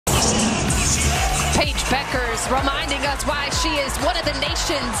Beckers reminding us why she is one of the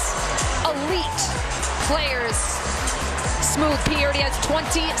nation's elite players. Smooth P already has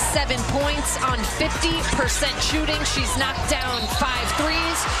 27 points on 50% shooting. She's knocked down 5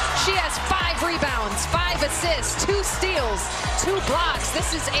 threes. She has 5 rebounds, 5 assists, 2 steals, 2 blocks.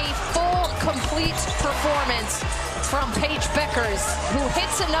 This is a full, complete performance from Paige Beckers, who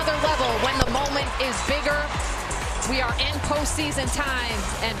hits another level when the moment is bigger. We are in postseason time,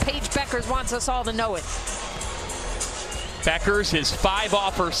 and Paige Beckers wants us all to know it. Beckers is 5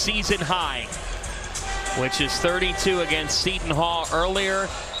 off her season high, which is 32 against Seton Hall earlier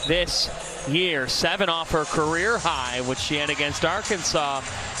this year. 7 off her career high, which she had against Arkansas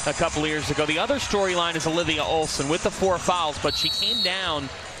a couple years ago. The other storyline is Olivia Olson with the 4 fouls, but she came down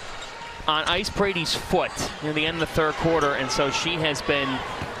on Ice Brady's foot near the end of the third quarter, and so she has been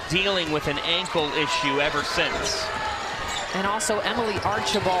dealing with an ankle issue ever since. And also Emily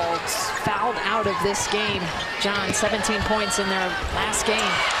Archibald's fouled out of this game. John, 17 points in their last game.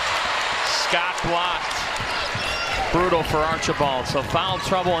 Scott blocked. Brutal for Archibald. So foul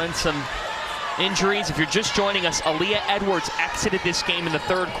trouble and some injuries. If you're just joining us, Aaliyah Edwards exited this game in the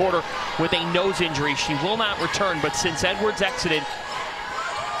third quarter with a nose injury. She will not return, but since Edwards exited,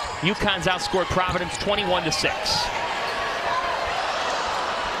 UConn's outscored Providence 21-6.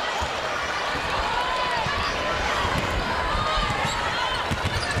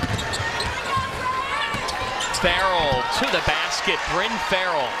 Farrell to the basket. Bryn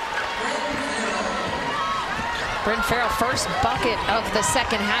Farrell. Bryn Farrell, first bucket of the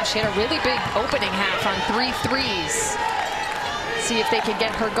second half. She had a really big opening half on 3 threes. See if they can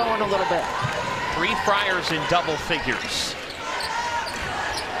get her going a little bit. 3 Friars in double figures.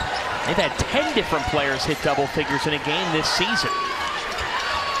 They've had 10 different players hit double figures in a game this season.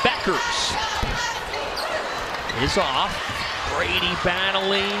 Beckers is off. Brady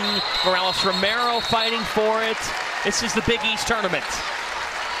battling. Morales Romero fighting for it. This is the Big East tournament.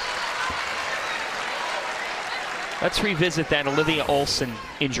 Let's revisit that Olivia Olson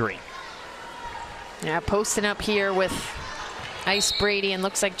injury. Yeah, posting up here with Ice Brady, and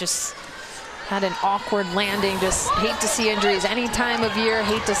looks like just had an awkward landing. Just hate to see injuries any time of year.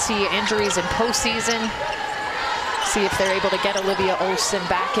 Hate to see injuries in postseason. See if they're able to get Olivia Olson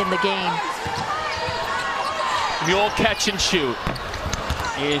back in the game. The old catch and shoot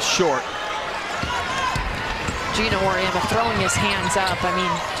is short. Gino Auriemma throwing his hands up. I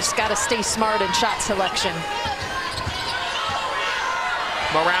mean, just got to stay smart in shot selection.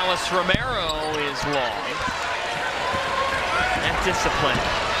 Morales Romero is long. And discipline.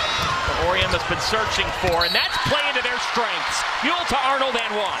 What Auriemma's been searching for, and that's playing to their strengths. Buell to Arnold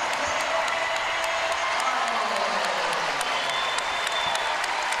and 1.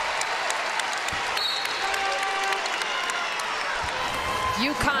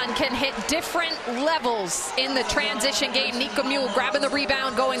 UConn can hit different levels in the transition game. Nika Mule grabbing the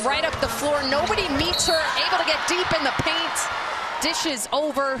rebound, going right up the floor. Nobody meets her, able to get deep in the paint. Dishes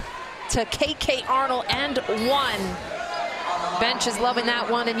over to KK Arnold and 1. Bench is loving that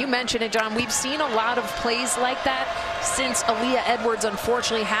one, and you mentioned it, John. We've seen a lot of plays like that since Aaliyah Edwards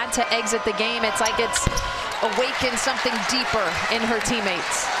unfortunately had to exit the game. It's like it's awakened something deeper in her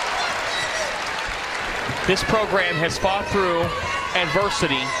teammates. This program has fought through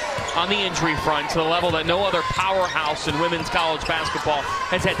adversity on the injury front to the level that no other powerhouse in women's college basketball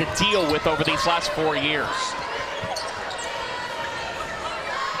has had to deal with over these last 4 years.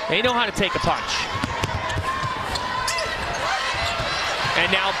 They know how to take a punch.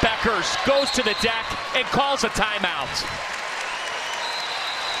 And now Beckers goes to the deck and calls a timeout.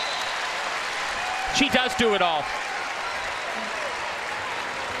 She does do it all.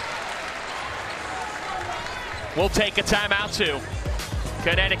 We'll take a timeout too.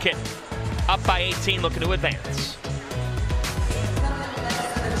 Connecticut up by 18, looking to advance.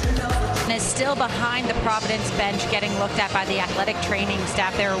 Is still behind the Providence bench, getting looked at by the athletic training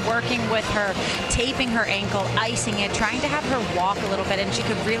staff. They were working with her, taping her ankle, icing it, trying to have her walk a little bit, and she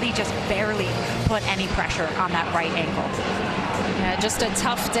could really just barely put any pressure on that right ankle. Yeah, just a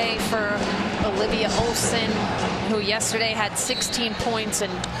tough day for Olivia Olson, who yesterday had 16 points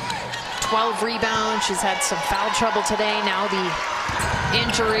and 12 rebounds. She's had some foul trouble today. Now the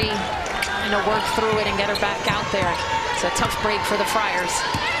injury, trying to work through it and get her back out there. It's a tough break for the Friars.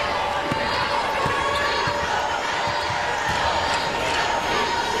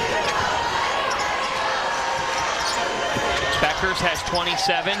 Beckers has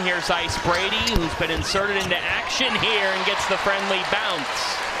 27. Here's Ice Brady, who's been inserted into action here and gets the friendly bounce.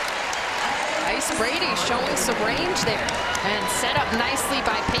 Ice Brady showing some range there, and set up nicely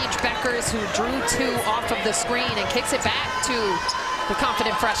by Paige Beckers, who drew 2 off of the screen and kicks it back to the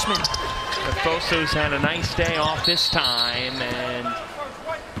confident freshman. Fosu's had a nice day off this time, and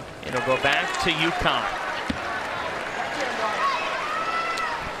it'll go back to UConn.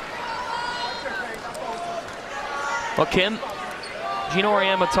 Well, Kim, Gino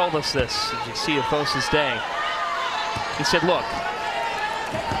Auriemma told us this. Did you see Fosu's day? He said, look,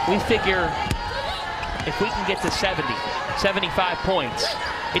 we figure if we can get to 70, 75 points,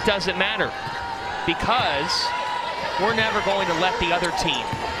 it doesn't matter, because we're never going to let the other team,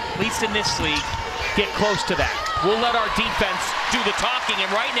 at least in this league, get close to that. We'll let our defense do the talking, and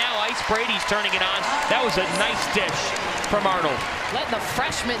right now, Ice Brady's turning it on. That was a nice dish from Arnold. Letting the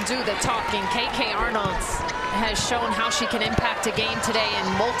freshman do the talking. KK Arnold has shown how she can impact a game today in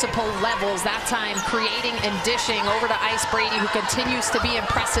multiple levels. That time creating and dishing over to Ice Brady, who continues to be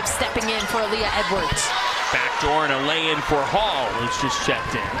impressive, stepping in for Aaliyah Edwards. Backdoor and a lay-in for Hall, who's just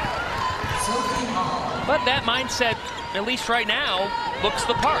checked in. But that mindset, at least right now, looks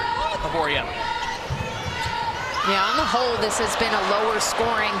the part of Auriemma. Yeah, on the whole, this has been a lower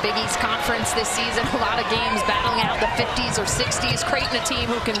scoring Big East Conference this season. A lot of games battling out the 50s or 60s. Creighton, a team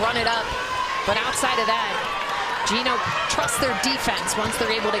who can run it up. But outside of that, Gino trusts their defense once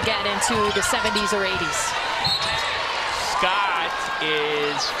they're able to get into the 70s or 80s. Scott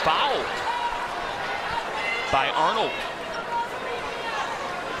is fouled by Arnold.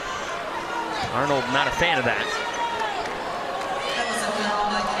 Arnold not a fan of that.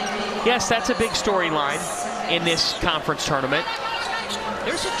 Yes, that's a big storyline in this conference tournament.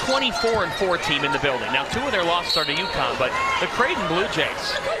 There's a 24-4 team in the building. Now, 2 of their losses are to UConn, but the Creighton Blue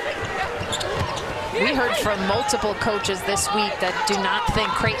Jays. We heard from multiple coaches this week that do not think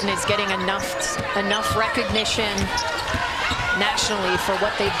Creighton is getting enough recognition nationally for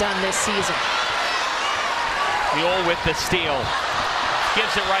what they've done this season. Mule with the steal.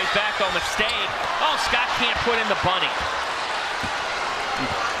 Gives it right back on mistake. Oh, Scott can't put in the bunny.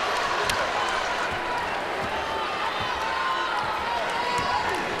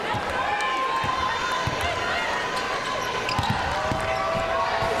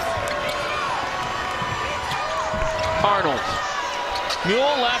 Arnold.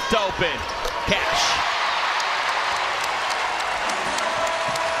 Mule left open. Cash.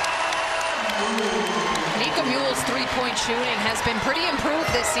 Nika Mule's three-point shooting has been pretty improved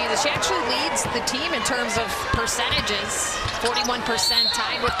this season. She actually leads the team in terms of percentages. 41%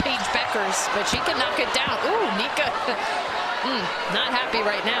 tied with Paige Beckers, but she can knock it down. Ooh, Nika not happy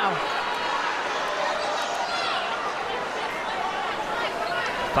right now.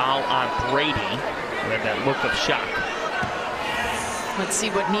 Foul on Brady with that look of shock. Let's see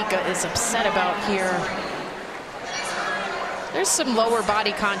what Nika is upset about here. There's some lower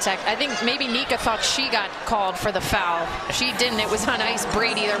body contact. I think maybe Nika thought she got called for the foul. She didn't. It was on Ice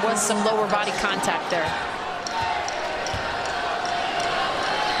Brady. There was some lower body contact there.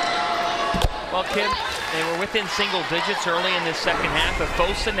 Well, Kim, they were within single digits early in this second half. But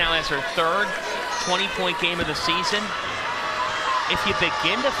Fosa now has her third 20-point game of the season. If you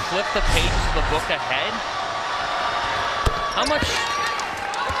begin to flip the pages of the book ahead, how much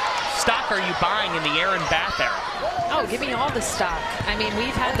stock are you buying in the Aaron Bath era? Oh, give me all the stock. I mean,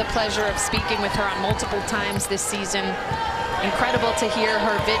 we've had the pleasure of speaking with her on multiple times this season. Incredible to hear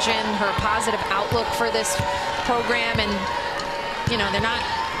her vision, her positive outlook for this program. And, you know, they're not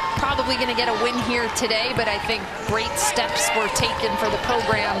probably going to get a win here today, but I think great steps were taken for the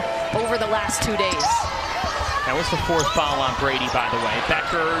program over the last 2 days. That was the 4th foul on Brady, by the way.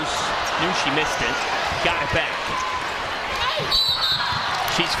 Beckers knew she missed it, got it back.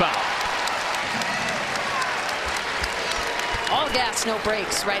 She's fouled. All gas, no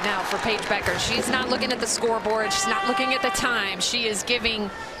brakes right now for Paige Beckers. She's not looking at the scoreboard. She's not looking at the time. She is giving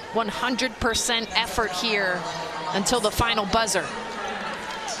 100% effort here until the final buzzer.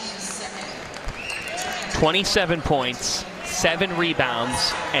 27 points, 7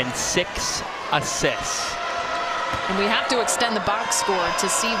 rebounds, and 6 assists. And we have to extend the box score to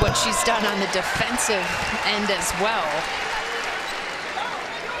see what she's done on the defensive end as well.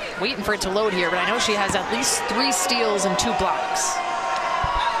 Waiting for it to load here, but I know she has at least 3 steals and 2 blocks.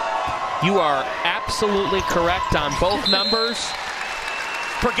 You are absolutely correct on both numbers.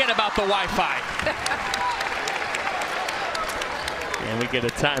 Forget about the Wi-Fi. And we get a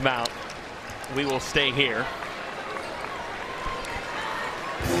timeout. We will stay here.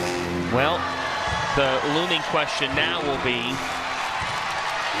 Well, the looming question now will be,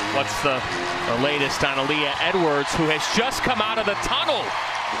 what's the latest on Aaliyah Edwards, who has just come out of the tunnel?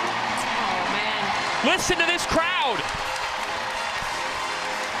 Oh, man. Listen to this crowd.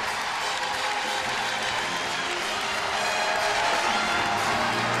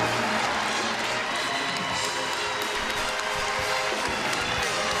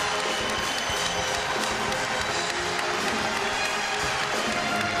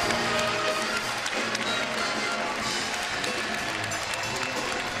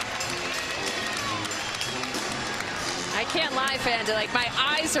 Amanda. Like, my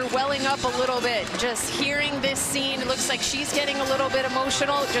eyes are welling up a little bit just hearing this scene. It looks like she's getting a little bit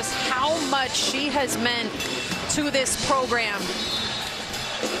emotional. Just how much she has meant to this program.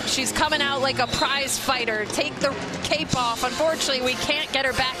 She's coming out like a prize fighter. Take the cape off. Unfortunately, we can't get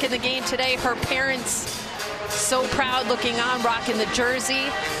her back in the game today. Her parents so proud looking on, rocking the jersey.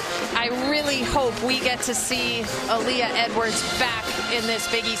 I really hope we get to see Aaliyah Edwards back in this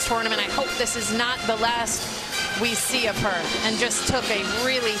Big East tournament. I hope this is not the last we see of her. And just took a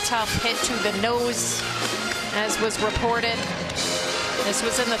really tough hit to the nose, as was reported. This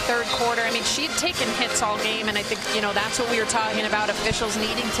was in the third quarter. I mean, she'd taken hits all game, and I think, you know, that's what we were talking about, officials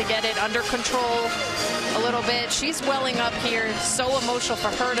needing to get it under control a little bit. She's welling up here. So emotional for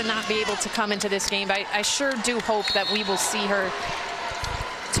her to not be able to come into this game. I sure do hope that we will see her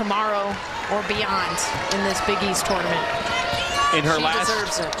tomorrow or beyond in this Big East tournament. In her she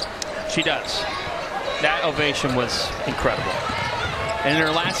deserves it. She does. That ovation was incredible. And in her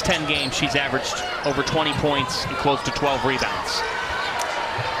last 10 games, she's averaged over 20 points and close to 12 rebounds.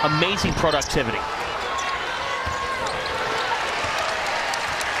 Amazing productivity.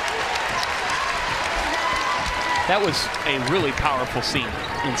 That was a really powerful scene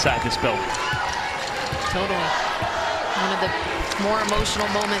inside this building. Totally. One of the more emotional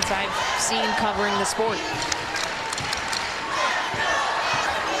moments I've seen covering the sport.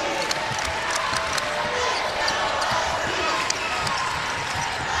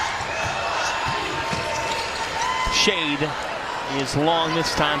 Shade is long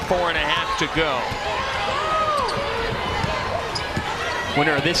this time, 4.5 to go.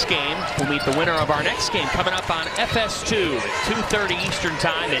 Winner of this game will meet the winner of our next game coming up on FS2 at 2:30 Eastern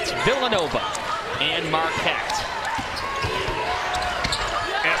Time. It's Villanova and Marquette.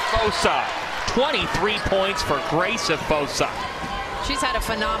 Efosa, 23 points for Grace Efosa. She's had a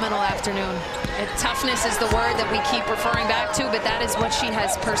phenomenal afternoon. Toughness is the word that we keep referring back to, but that is what she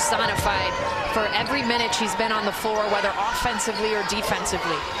has personified for every minute she's been on the floor, whether offensively or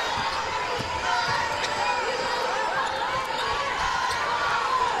defensively.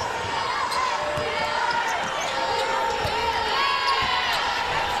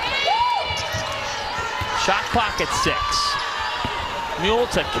 Shot clock at 6. Mule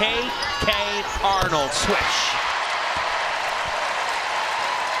to K.K. Arnold. Switch.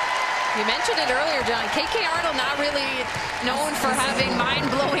 You mentioned it earlier, John. K.K. Arnold not really known for having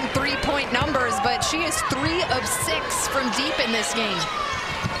mind-blowing three-point numbers, but she is 3 of 6 from deep in this game.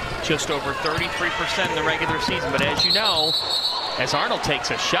 Just over 33% in the regular season, but as you know, as Arnold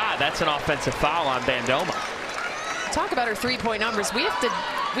takes a shot, that's an offensive foul on Bandoma. Talk about her three-point numbers. We have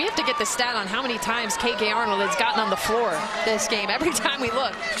to get the stat on how many times K.K. Arnold has gotten on the floor this game. Every time we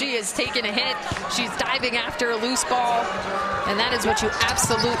look, she is taking a hit. She's diving after a loose ball. And that is what you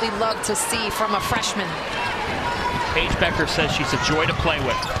absolutely love to see from a freshman. Paige Becker says she's a joy to play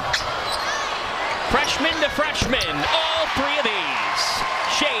with. Freshman to freshman, all 3 of these.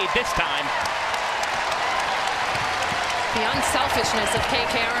 Shade this time. The unselfishness of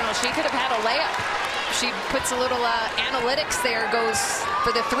K.K. Arnold. She could have had a layup. She puts a little analytics there, goes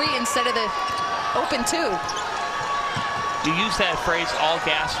for the 3 instead of the open 2. You use that phrase, all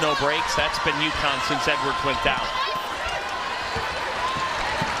gas, no brakes. That's been UConn since Edwards went down.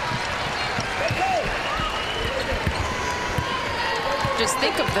 Just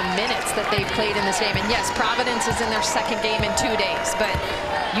think of the minutes that they've played in this game. And yes, Providence is in their second game in 2 days, but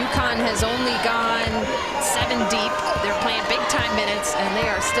UConn has only gone 7 deep. They're playing big-time minutes, and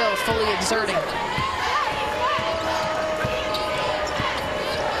they are still fully exerting.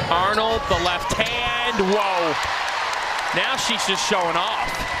 Arnold, the left hand, whoa. Now she's just showing off.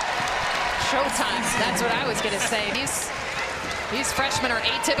 Showtime, that's what I was gonna say. These freshmen are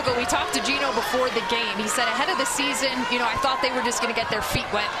atypical. We talked to Gino before the game. He said ahead of the season, you know, I thought they were just gonna get their feet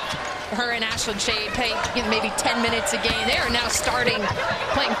wet. Her and Ashlyn Shade playing maybe 10 minutes a game. They are now playing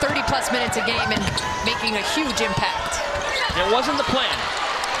 30-plus minutes a game and making a huge impact. It wasn't the plan,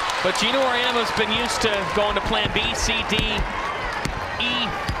 but Gino Auriemma's been used to going to plan B, C, D,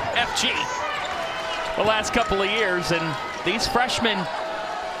 E, F, G the last couple of years, and these freshmen,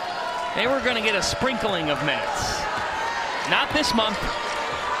 they were going to get a sprinkling of minutes. Not this month.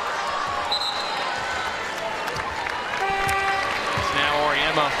 Now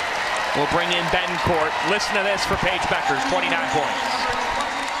Auriemma will bring in Betancourt. Listen to this for Paige Becker's 29 points.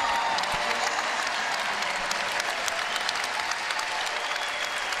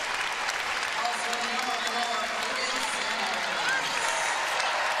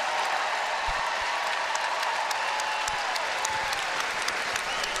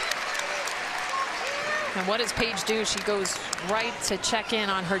 And what does Paige do? She goes right to check in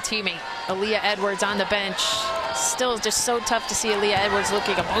on her teammate, Aaliyah Edwards, on the bench. Still just so tough to see Aaliyah Edwards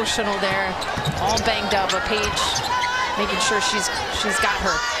looking emotional there, all banged up. But Paige making sure she's got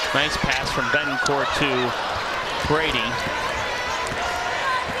her. Nice pass from Betancourt to Brady.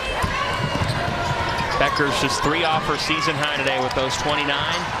 Becker's just 3 off her season high today with those 29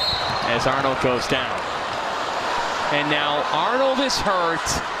 as Arnold goes down. And now Arnold is hurt.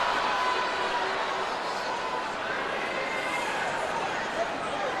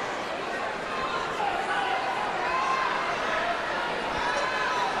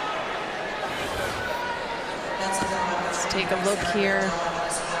 Let's take a look here.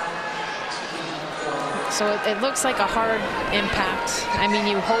 So it looks like a hard impact. I mean,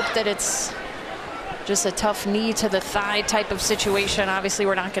 you hope that it's just a tough knee to the thigh type of situation. Obviously,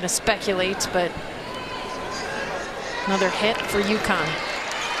 we're not going to speculate, but another hit for UConn.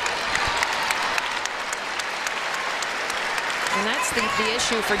 And that's the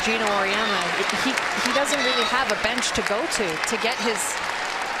issue for Gino Auriemma. He doesn't really have a bench to go to get his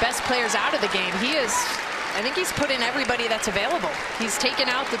best players out of the game. I think he's put in everybody that's available. He's taken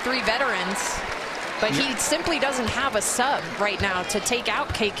out the 3 veterans, but he simply doesn't have a sub right now to take out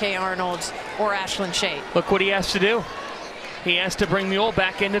KK Arnold or Ashlyn Shea. Look what he has to do. He has to bring Mule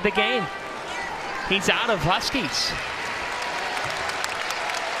back into the game. He's out of Huskies.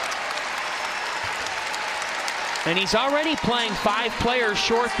 And he's already playing 5 players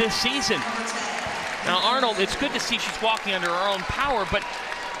short this season. Now Arnold, it's good to see she's walking under her own power, but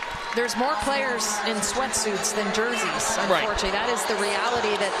there's more players in sweatsuits than jerseys, unfortunately. Right. That is the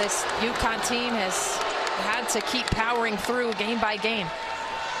reality that this UConn team has had to keep powering through game by game.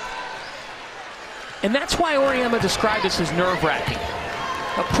 And that's why Auriemma described this as nerve-wracking.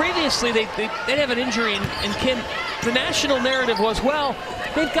 Previously, they'd have an injury, and Kim, the national narrative was, well,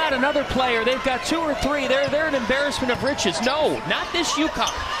 they've got another player, they've got 2 or 3, they're an embarrassment of riches. No, not this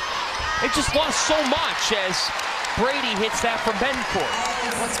UConn. They just lost so much as Brady hits that from Betancourt.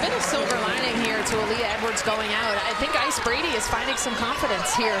 Well, it's been a silver lining here to Aaliyah Edwards going out. I think Ice Brady is finding some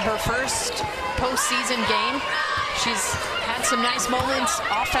confidence here. Her first postseason game. She's had some nice moments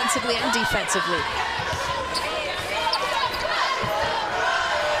offensively and defensively.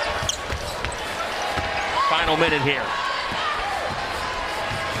 Final minute here.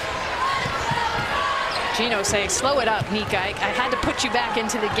 Gino saying, slow it up, Nika. I had to put you back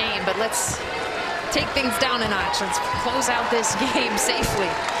into the game, but let's take things down a notch. Let's close out this game safely.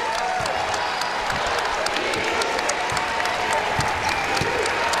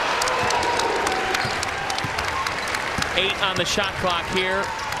 Eight on the shot clock here.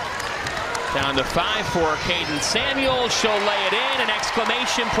 Down to 5 for Caden Samuel. She'll lay it in. An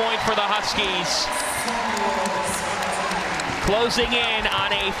exclamation point for the Huskies. Closing in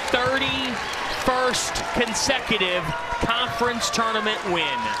on a 31st consecutive conference tournament win.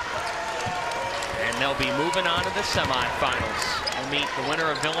 And they'll be moving on to the semifinals. We'll meet the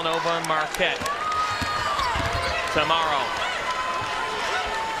winner of Villanova and Marquette tomorrow.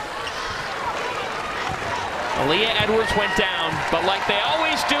 Aaliyah Edwards went down, but like they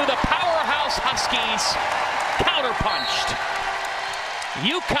always do, the powerhouse Huskies counterpunched.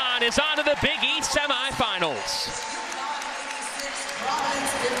 UConn is on to the Big East semifinals.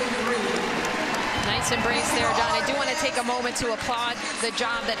 Nice embrace there, Don. I do want to take a moment to applaud the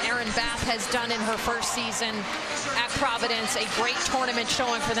job that Erin Bath has done in her first season at Providence. A great tournament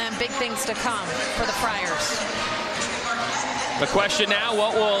showing for them. Big things to come for the Friars. The question now,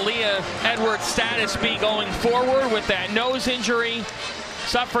 what will Aaliyah Edwards' status be going forward with that nose injury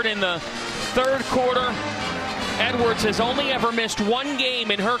suffered in the 3rd quarter? Edwards has only ever missed 1 game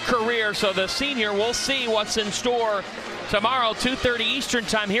in her career, so the senior will see what's in store tomorrow, 2:30 Eastern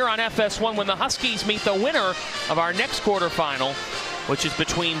time here on FS1 when the Huskies meet the winner of our next quarterfinal, which is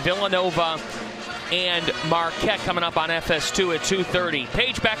between Villanova and Marquette, coming up on FS2 at 2:30.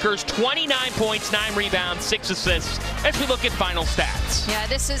 Paige Bueckers, 29 points, 9 rebounds, 6 assists as we look at final stats. Yeah,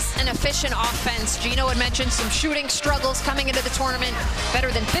 this is an efficient offense. Gino had mentioned some shooting struggles coming into the tournament.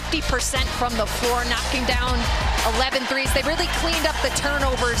 Better than 50% from the floor, knocking down 11 threes. They really cleaned up the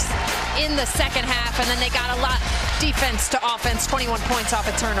turnovers in the second half, and then they got a lot defense to offense, 21 points off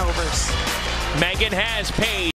of turnovers. Megan has Paige.